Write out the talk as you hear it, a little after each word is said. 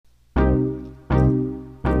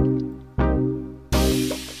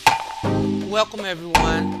welcome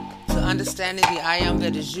everyone to Understanding the I Am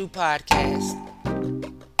That Is You podcast.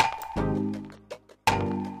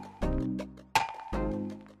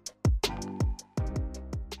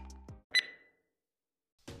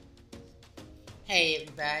 Hey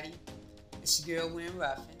everybody, it's your girl Wynn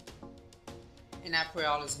Ruffin, and I pray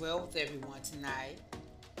all is well with everyone tonight,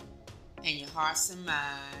 and your hearts and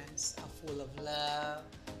minds are full of love,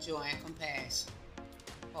 joy, and compassion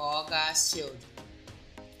for all God's children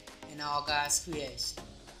and all God's creation,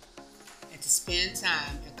 and to spend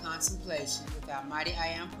time in contemplation with our mighty I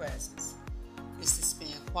Am presence is to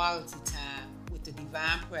spend quality time with the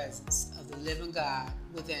divine presence of the living God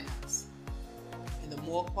within us. And the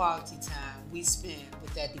more quality time we spend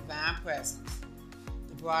with that divine presence,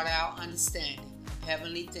 the broader our understanding of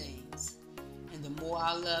heavenly things, and the more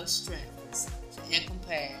our love strengthens to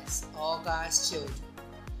encompass all God's children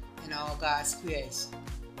and all God's creation.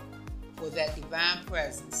 For that divine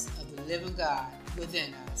presence of the living God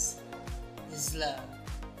within us is love,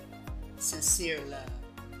 sincere love.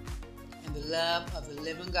 And the love of the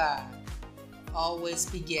living God always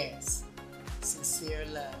begets sincere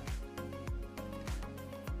love.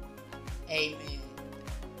 Amen.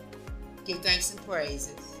 Give thanks and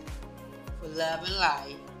praises for love and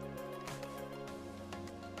light.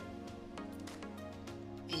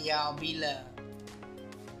 And y'all be loved.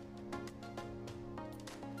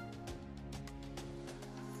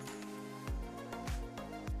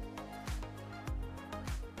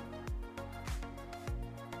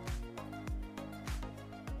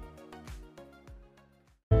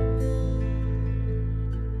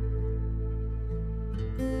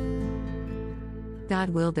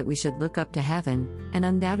 God willed that we should look up to heaven, and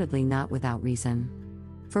undoubtedly not without reason.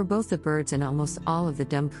 For both the birds and almost all of the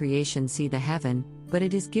dumb creation see the heaven, but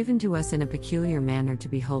it is given to us in a peculiar manner to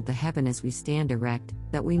behold the heaven as we stand erect,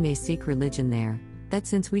 that we may seek religion there, that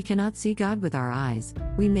since we cannot see God with our eyes,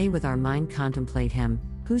 we may with our mind contemplate him,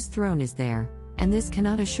 whose throne is there, and this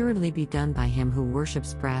cannot assuredly be done by him who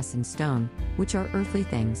worships brass and stone, which are earthly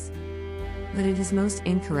things. But it is most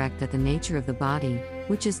incorrect that the nature of the body,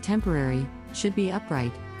 which is temporary, should be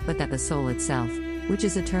upright, but that the soul itself, which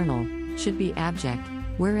is eternal, should be abject,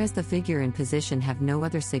 whereas the figure and position have no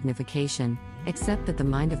other signification, except that the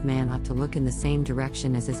mind of man ought to look in the same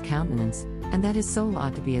direction as his countenance, and that his soul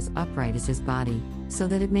ought to be as upright as his body, so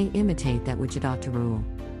that it may imitate that which it ought to rule.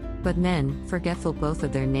 But men, forgetful both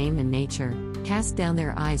of their name and nature, cast down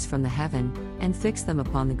their eyes from the heaven, and fix them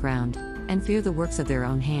upon the ground, and fear the works of their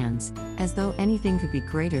own hands, as though anything could be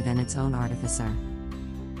greater than its own artificer.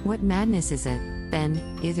 What madness is it,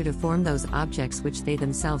 then, either to form those objects which they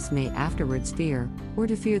themselves may afterwards fear, or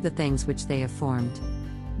to fear the things which they have formed?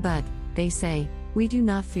 But, they say, we do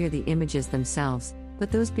not fear the images themselves, but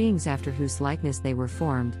those beings after whose likeness they were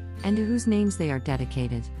formed, and to whose names they are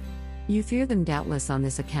dedicated. You fear them doubtless on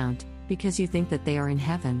this account, because you think that they are in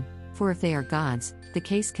heaven, for if they are gods, the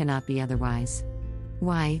case cannot be otherwise.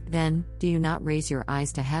 Why, then, do you not raise your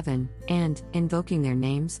eyes to heaven, and, invoking their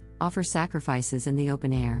names, offer sacrifices in the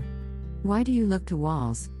open air? Why do you look to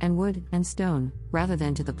walls, and wood, and stone, rather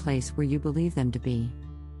than to the place where you believe them to be?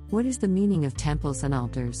 What is the meaning of temples and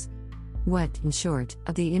altars? What, in short,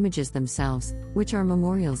 of the images themselves, which are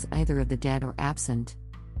memorials either of the dead or absent?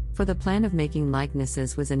 For the plan of making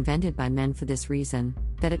likenesses was invented by men for this reason,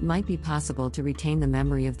 that it might be possible to retain the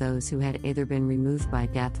memory of those who had either been removed by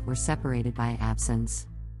death or separated by absence.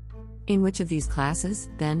 In which of these classes,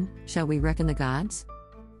 then, shall we reckon the gods?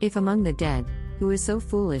 If among the dead, who is so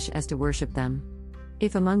foolish as to worship them?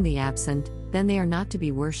 If among the absent, then they are not to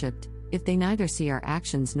be worshipped, if they neither see our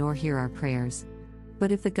actions nor hear our prayers.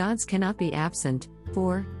 But if the gods cannot be absent,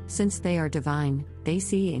 for, since they are divine, they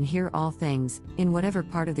see and hear all things, in whatever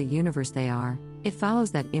part of the universe they are, it follows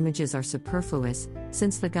that images are superfluous,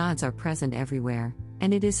 since the gods are present everywhere,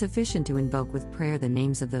 and it is sufficient to invoke with prayer the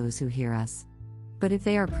names of those who hear us. But if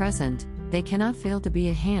they are present, they cannot fail to be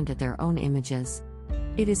a hand at their own images.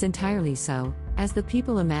 It is entirely so, as the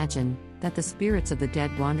people imagine, that the spirits of the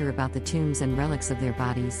dead wander about the tombs and relics of their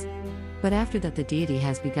bodies. But after that the deity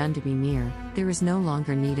has begun to be near, there is no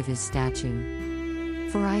longer need of his statue.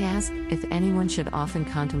 For I ask, if anyone should often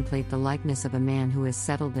contemplate the likeness of a man who is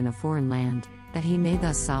settled in a foreign land, that he may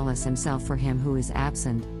thus solace himself for him who is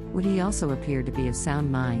absent, would he also appear to be of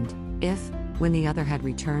sound mind, if, when the other had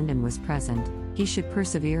returned and was present, he should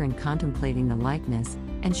persevere in contemplating the likeness,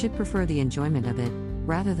 and should prefer the enjoyment of it,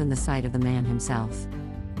 rather than the sight of the man himself?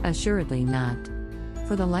 Assuredly not.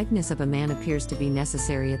 For the likeness of a man appears to be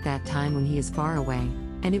necessary at that time when he is far away,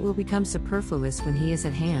 and it will become superfluous when he is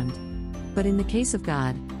at hand. But in the case of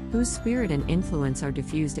God, whose spirit and influence are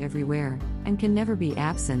diffused everywhere, and can never be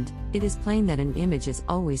absent, it is plain that an image is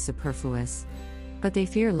always superfluous. But they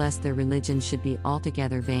fear lest their religion should be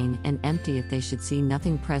altogether vain and empty if they should see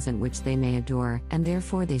nothing present which they may adore, and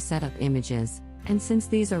therefore they set up images, and since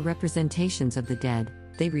these are representations of the dead,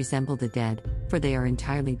 they resemble the dead, for they are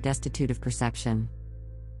entirely destitute of perception.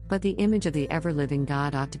 But the image of the ever-living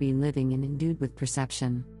God ought to be living and endued with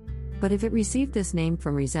perception. But if it received this name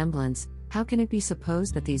from resemblance, how can it be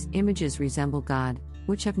supposed that these images resemble God,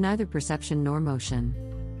 which have neither perception nor motion?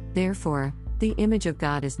 Therefore, the image of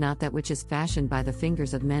God is not that which is fashioned by the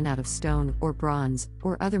fingers of men out of stone, or bronze,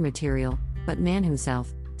 or other material, but man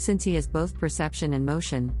himself, since he has both perception and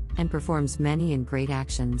motion, and performs many and great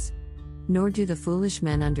actions. Nor do the foolish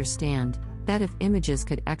men understand, that if images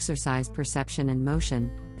could exercise perception and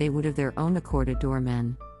motion, they would of their own accord adore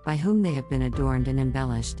men, by whom they have been adorned and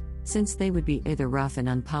embellished, since they would be either rough and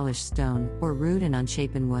unpolished stone, or rude and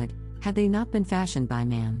unshapen wood, had they not been fashioned by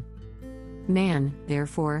man. Man,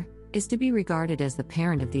 therefore, is to be regarded as the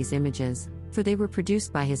parent of these images, for they were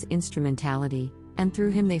produced by his instrumentality, and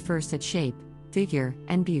through him they first had shape, figure,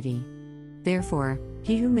 and beauty. Therefore,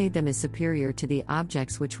 he who made them is superior to the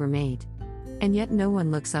objects which were made. And yet no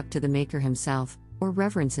one looks up to the Maker himself, or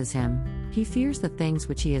reverences him. He fears the things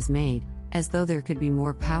which he has made, as though there could be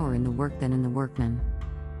more power in the work than in the workman.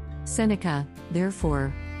 Seneca,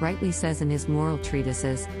 therefore, rightly says in his moral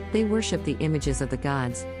treatises, they worship the images of the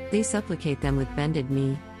gods, they supplicate them with bended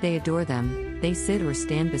knee, they adore them, they sit or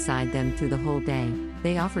stand beside them through the whole day,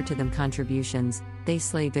 they offer to them contributions, they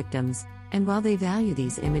slay victims, and while they value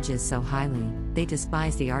these images so highly, they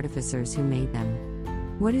despise the artificers who made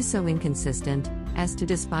them. What is so inconsistent, as to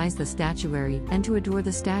despise the statuary and to adore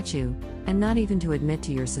the statue, and not even to admit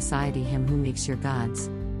to your society him who makes your gods?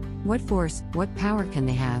 What force, what power can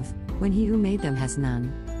they have, when he who made them has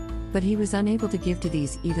none? But he was unable to give to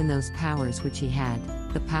these even those powers which he had,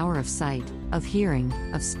 the power of sight, of hearing,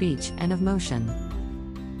 of speech, and of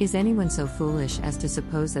motion. Is anyone so foolish as to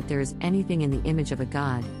suppose that there is anything in the image of a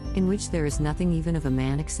god, in which there is nothing even of a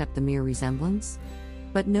man except the mere resemblance?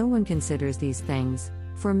 But no one considers these things,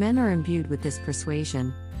 for men are imbued with this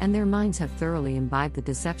persuasion, and their minds have thoroughly imbibed the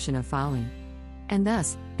deception of folly. And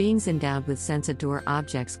thus, beings endowed with sense adore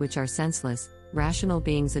objects which are senseless, rational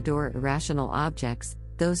beings adore irrational objects,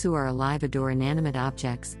 those who are alive adore inanimate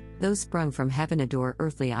objects, those sprung from heaven adore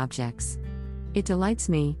earthly objects. It delights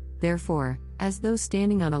me, therefore, as though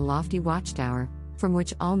standing on a lofty watchtower, from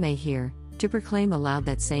which all may hear, to proclaim aloud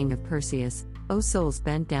that saying of Perseus, O souls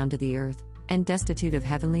bent down to the earth, and destitute of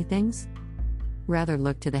heavenly things? Rather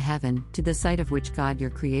look to the heaven, to the sight of which God your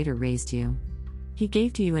Creator raised you. He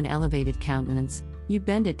gave to you an elevated countenance, you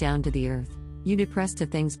bend it down to the earth, you depress to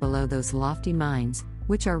things below those lofty minds,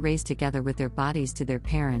 which are raised together with their bodies to their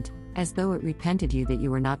parent, as though it repented you that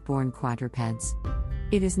you were not born quadrupeds.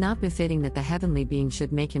 It is not befitting that the heavenly being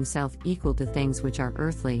should make himself equal to things which are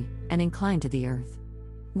earthly, and inclined to the earth.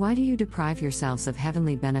 Why do you deprive yourselves of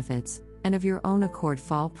heavenly benefits, and of your own accord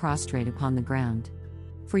fall prostrate upon the ground?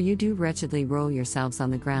 For you do wretchedly roll yourselves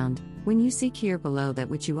on the ground, when you seek here below that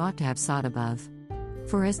which you ought to have sought above.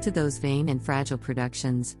 For as to those vain and fragile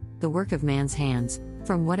productions, the work of man's hands,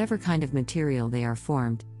 from whatever kind of material they are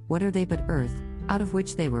formed, what are they but earth, out of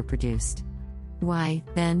which they were produced? Why,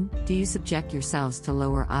 then, do you subject yourselves to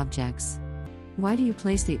lower objects? Why do you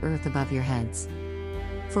place the earth above your heads?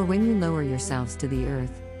 For when you lower yourselves to the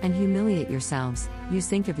earth, and humiliate yourselves, you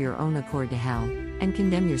sink of your own accord to hell, and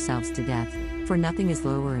condemn yourselves to death, for nothing is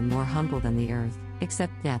lower and more humble than the earth,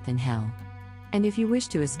 except death and hell. And if you wish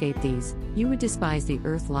to escape these, you would despise the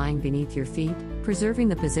earth lying beneath your feet, preserving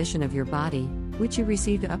the position of your body, which you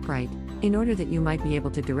received upright, in order that you might be able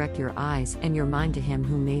to direct your eyes and your mind to him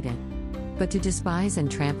who made it. But to despise and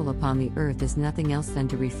trample upon the earth is nothing else than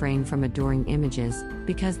to refrain from adoring images,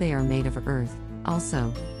 because they are made of earth,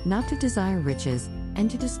 also, not to desire riches, and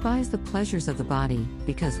to despise the pleasures of the body,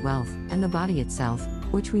 because wealth, and the body itself,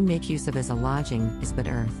 which we make use of as a lodging, is but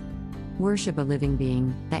earth. Worship a living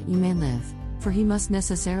being, that you may live, for he must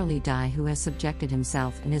necessarily die who has subjected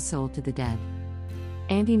himself and his soul to the dead.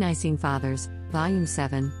 Ante-Nicene Fathers, Volume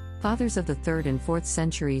 7, Fathers of the 3rd and 4th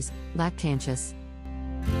centuries, Lactantius.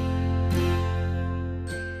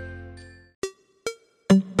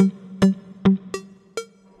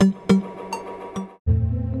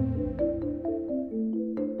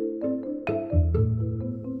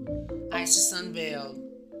 Isis Unveiled,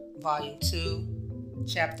 Volume 2,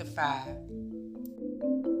 Chapter 5.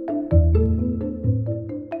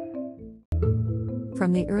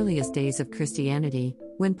 From the earliest days of Christianity,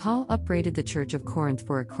 when Paul upbraided the Church of Corinth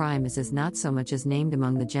for a crime as is not so much as named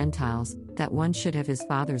among the Gentiles, that one should have his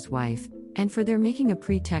father's wife, and for their making a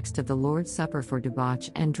pretext of the Lord's Supper for debauch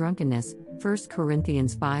and drunkenness. 1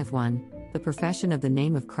 Corinthians 5:1. The profession of the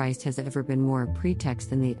name of Christ has ever been more a pretext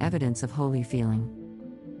than the evidence of holy feeling.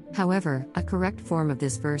 However, a correct form of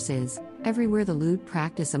this verse is, everywhere the lewd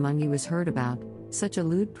practice among you is heard about, such a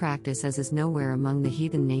lewd practice as is nowhere among the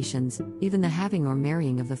heathen nations, even the having or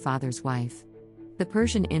marrying of the father's wife. The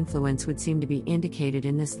Persian influence would seem to be indicated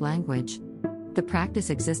in this language. The practice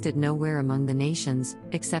existed nowhere among the nations,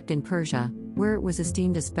 except in Persia, where it was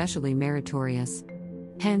esteemed especially meritorious.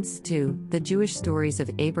 Hence, too, the Jewish stories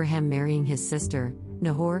of Abraham marrying his sister,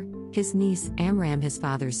 Nahor, his niece, Amram his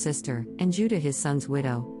father's sister, and Judah his son's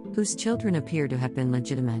widow, whose children appear to have been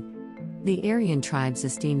legitimate. The Aryan tribes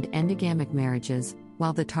esteemed endogamic marriages,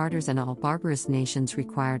 while the Tartars and all barbarous nations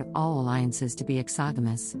required all alliances to be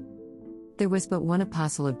exogamous. There was but one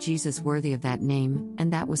apostle of Jesus worthy of that name,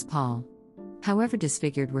 and that was Paul. However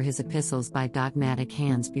disfigured were his epistles by dogmatic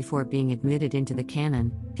hands before being admitted into the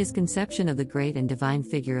canon, his conception of the great and divine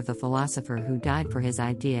figure of the philosopher who died for his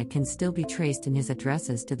idea can still be traced in his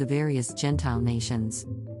addresses to the various Gentile nations.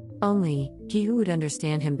 Only, he who would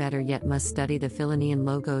understand him better yet must study the Philonean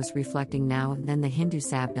logos reflecting now and then the Hindu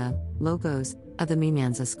Sabda, logos, of the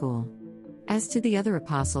Mimamsa school. As to the other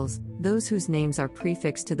apostles, those whose names are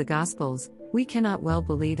prefixed to the Gospels, we cannot well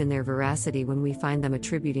believe in their veracity when we find them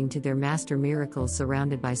attributing to their master miracles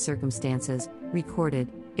surrounded by circumstances,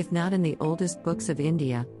 recorded, if not in the oldest books of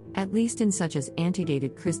India, at least in such as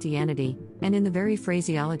antedated Christianity, and in the very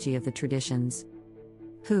phraseology of the traditions.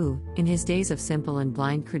 Who, in his days of simple and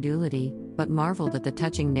blind credulity, but marveled at the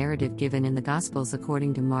touching narrative given in the Gospels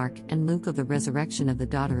according to Mark and Luke of the resurrection of the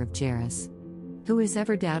daughter of Jairus? Who has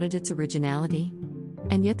ever doubted its originality?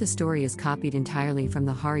 And yet the story is copied entirely from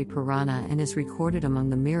the Hari Purana and is recorded among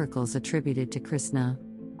the miracles attributed to Krishna.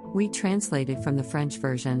 We translate it from the French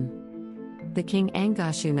version. The king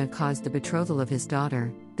Angashuna caused the betrothal of his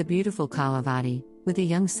daughter, the beautiful Kalavati, with a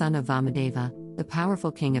young son of Vamadeva, the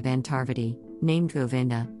powerful king of Antarvati, named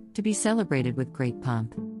Govinda, to be celebrated with great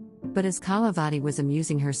pomp. But as Kalavati was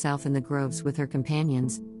amusing herself in the groves with her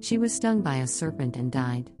companions, she was stung by a serpent and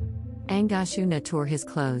died. Angashuna tore his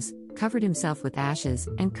clothes, covered himself with ashes,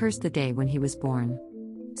 and cursed the day when he was born.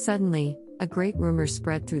 Suddenly, a great rumor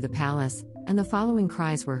spread through the palace, and the following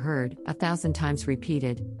cries were heard, 1,000 times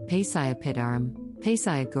repeated, Paisaya Pitaram,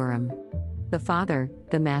 Paisaya Guram. The father,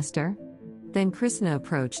 the master? Then Krishna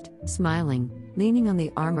approached, smiling, leaning on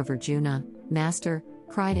the arm of Arjuna. Master,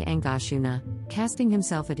 cried Angashuna, casting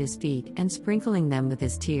himself at his feet and sprinkling them with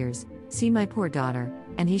his tears, see my poor daughter,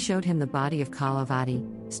 and he showed him the body of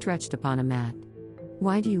Kalavati, stretched upon a mat.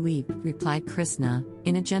 Why do you weep? Replied Krishna,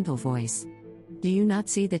 in a gentle voice. Do you not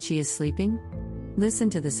see that she is sleeping? Listen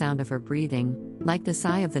to the sound of her breathing, like the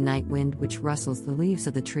sigh of the night wind which rustles the leaves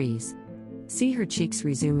of the trees. See her cheeks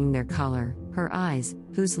resuming their color, her eyes,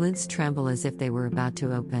 whose lids tremble as if they were about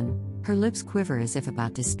to open, her lips quiver as if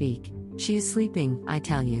about to speak. She is sleeping, I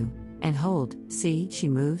tell you. And hold, see, she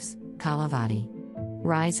moves, Kalavati.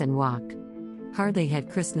 Rise and walk. Hardly had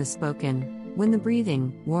Krishna spoken, when the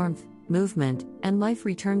breathing, warmth, movement, and life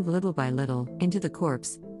returned little by little into the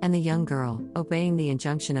corpse, and the young girl, obeying the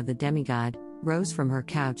injunction of the demigod, rose from her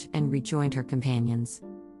couch and rejoined her companions.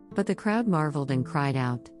 But the crowd marveled and cried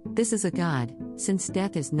out, This is a god, since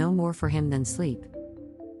death is no more for him than sleep.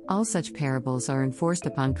 All such parables are enforced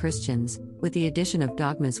upon Christians, with the addition of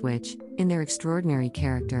dogmas which, in their extraordinary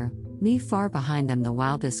character, leave far behind them the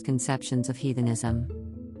wildest conceptions of heathenism.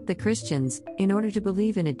 The Christians, in order to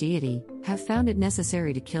believe in a deity, have found it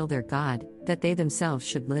necessary to kill their God, that they themselves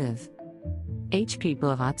should live. H. P.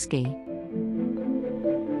 Blavatsky.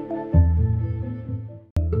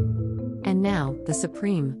 And now, the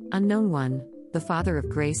Supreme, Unknown One, the Father of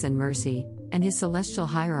grace and mercy, and his celestial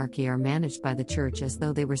hierarchy are managed by the Church as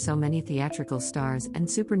though they were so many theatrical stars and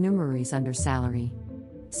supernumeraries under salary.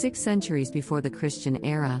 6 centuries before the Christian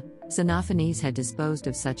era, Xenophanes had disposed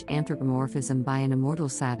of such anthropomorphism by an immortal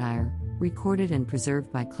satire, recorded and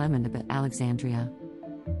preserved by Clement of Alexandria.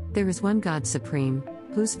 There is one God supreme,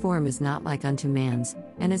 whose form is not like unto man's,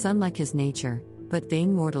 and is unlike his nature, but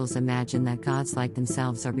vain mortals imagine that gods like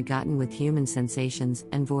themselves are begotten with human sensations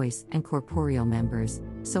and voice and corporeal members.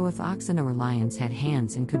 So if oxen or lions had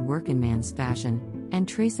hands and could work in man's fashion, and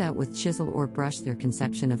trace out with chisel or brush their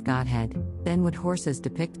conception of Godhead, then would horses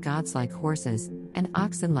depict gods like horses, and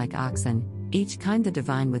oxen like oxen, each kind the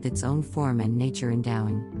divine with its own form and nature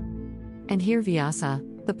endowing. And here Vyasa,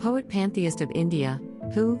 the poet pantheist of India,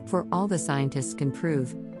 who, for all the scientists can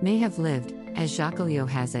prove, may have lived, as Jacques Ellul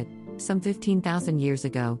has it, some 15,000 years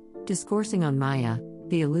ago, discoursing on Maya,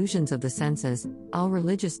 the illusions of the senses. All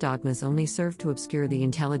religious dogmas only serve to obscure the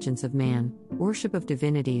intelligence of man, worship of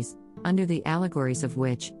divinities, under the allegories of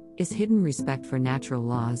which is hidden respect for natural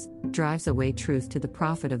laws, drives away truth to the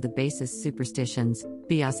profit of the basest superstitions,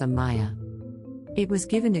 Vyasa Maya. It was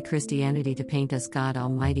given to Christianity to paint us God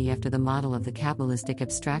Almighty after the model of the Kabbalistic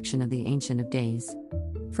abstraction of the Ancient of Days.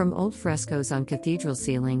 From old frescoes on cathedral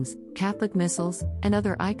ceilings, Catholic missals, and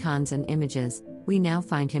other icons and images, we now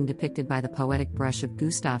find him depicted by the poetic brush of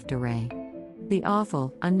Gustave Doré. The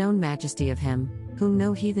awful, unknown majesty of him, whom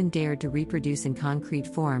no heathen dared to reproduce in concrete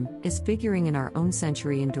form, is figuring in our own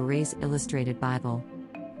century in Doré's illustrated Bible.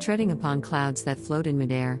 Treading upon clouds that float in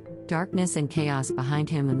midair, darkness and chaos behind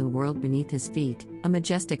him and the world beneath his feet, a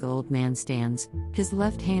majestic old man stands, his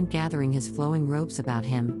left hand gathering his flowing robes about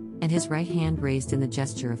him, and his right hand raised in the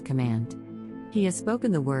gesture of command. He has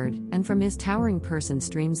spoken the word, and from his towering person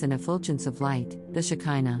streams an effulgence of light, the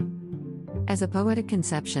Shekinah. As a poetic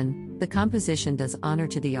conception, the composition does honor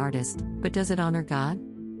to the artist, but does it honor God?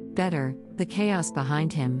 Better, the chaos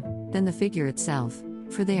behind him, than the figure itself,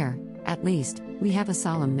 for there, at least, we have a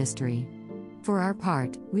solemn mystery. For our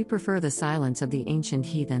part, we prefer the silence of the ancient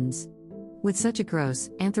heathens. With such a gross,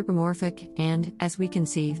 anthropomorphic, and, as we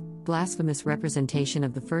conceive, blasphemous representation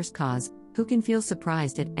of the first cause, who can feel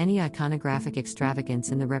surprised at any iconographic extravagance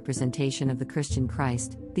in the representation of the Christian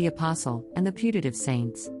Christ, the Apostle, and the putative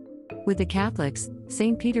saints? With the Catholics,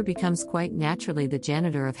 St. Peter becomes quite naturally the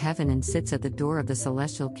janitor of heaven and sits at the door of the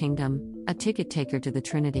celestial kingdom, a ticket taker to the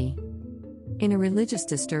Trinity. In a religious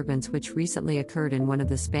disturbance which recently occurred in one of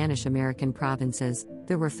the Spanish-American provinces,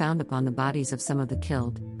 there were found upon the bodies of some of the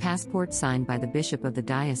killed, passports signed by the bishop of the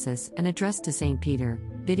diocese and addressed to St. Peter,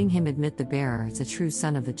 bidding him admit the bearer as a true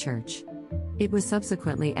son of the Church. It was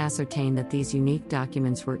subsequently ascertained that these unique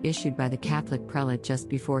documents were issued by the Catholic prelate just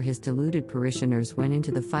before his deluded parishioners went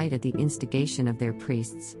into the fight at the instigation of their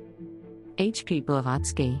priests. H. P.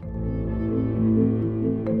 Blavatsky.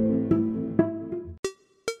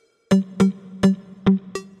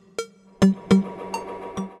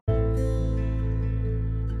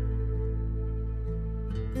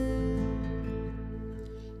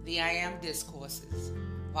 The I Am Discourses,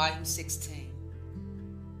 Volume 16.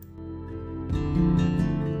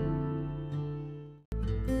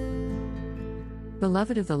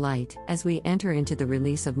 Beloved of the light, as we enter into the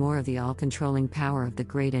release of more of the all-controlling power of the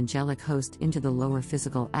great angelic host into the lower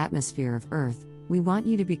physical atmosphere of Earth, we want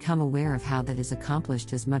you to become aware of how that is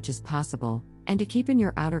accomplished as much as possible, and to keep in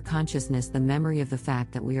your outer consciousness the memory of the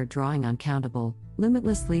fact that we are drawing uncountable,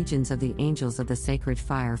 limitless legions of the angels of the sacred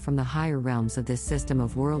fire from the higher realms of this system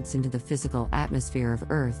of worlds into the physical atmosphere of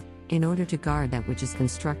Earth, in order to guard that which is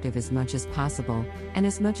constructive as much as possible, and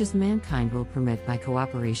as much as mankind will permit by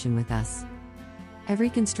cooperation with us.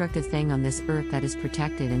 Every constructive thing on this earth that is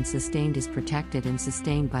protected and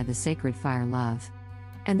sustained by the sacred fire love.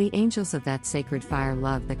 And the angels of that sacred fire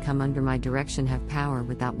love that come under my direction have power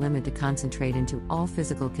without limit to concentrate into all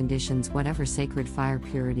physical conditions whatever sacred fire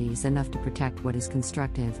purity is enough to protect what is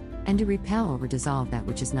constructive, and to repel or dissolve that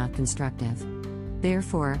which is not constructive.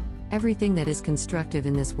 Therefore, everything that is constructive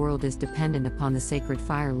in this world is dependent upon the sacred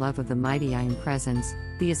fire love of the mighty I Am Presence,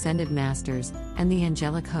 the Ascended Masters, and the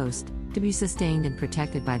angelic host, to be sustained and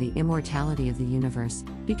protected by the immortality of the universe,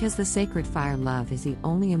 because the sacred fire love is the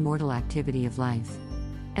only immortal activity of life.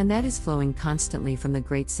 And that is flowing constantly from the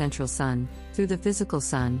great central sun, through the physical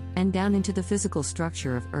sun, and down into the physical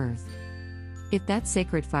structure of Earth. If that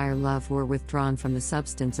sacred fire love were withdrawn from the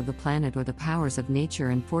substance of the planet or the powers of nature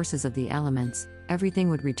and forces of the elements, everything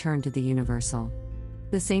would return to the universal.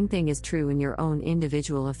 The same thing is true in your own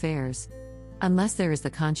individual affairs. Unless there is the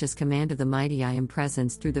conscious command of the mighty I Am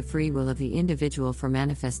Presence through the free will of the individual for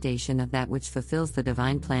manifestation of that which fulfills the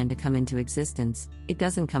divine plan to come into existence, it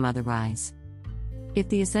doesn't come otherwise. If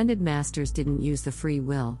the Ascended Masters didn't use the free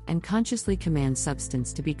will and consciously command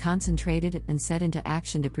substance to be concentrated and set into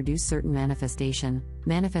action to produce certain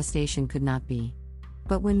manifestation could not be.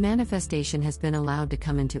 But when manifestation has been allowed to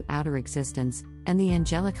come into outer existence, and the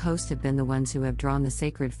angelic host have been the ones who have drawn the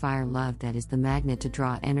sacred fire love that is the magnet to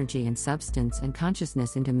draw energy and substance and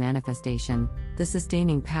consciousness into manifestation, the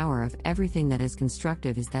sustaining power of everything that is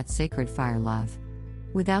constructive is that sacred fire love.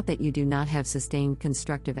 Without that you do not have sustained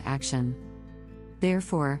constructive action.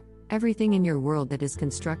 Therefore, everything in your world that is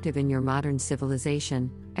constructive in your modern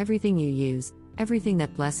civilization, everything you use, everything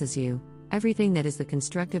that blesses you, everything that is the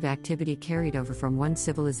constructive activity carried over from one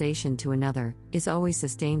civilization to another, is always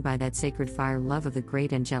sustained by that sacred fire love of the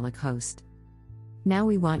great angelic host. Now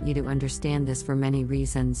we want you to understand this for many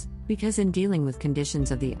reasons, because in dealing with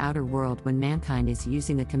conditions of the outer world when mankind is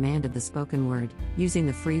using the command of the spoken word, using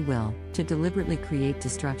the free will, to deliberately create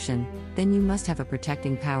destruction, then you must have a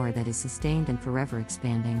protecting power that is sustained and forever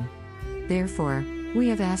expanding. Therefore, We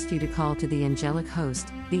have asked you to call to the angelic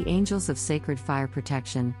host, the angels of sacred fire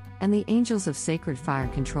protection, and the angels of sacred fire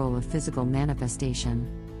control of physical manifestation.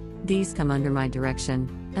 These come under my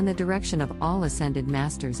direction, and the direction of all ascended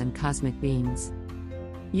masters and cosmic beings.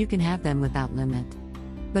 You can have them without limit.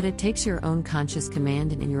 But it takes your own conscious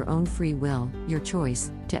command and in your own free will, your choice,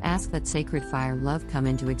 to ask that sacred fire love come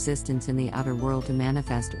into existence in the outer world to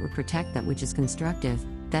manifest or protect that which is constructive,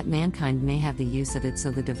 that mankind may have the use of it so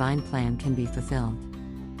the divine plan can be fulfilled.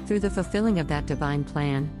 Through the fulfilling of that divine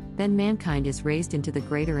plan, then mankind is raised into the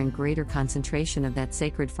greater and greater concentration of that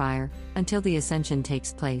sacred fire, until the ascension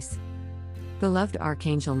takes place. Beloved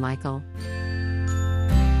Archangel Michael,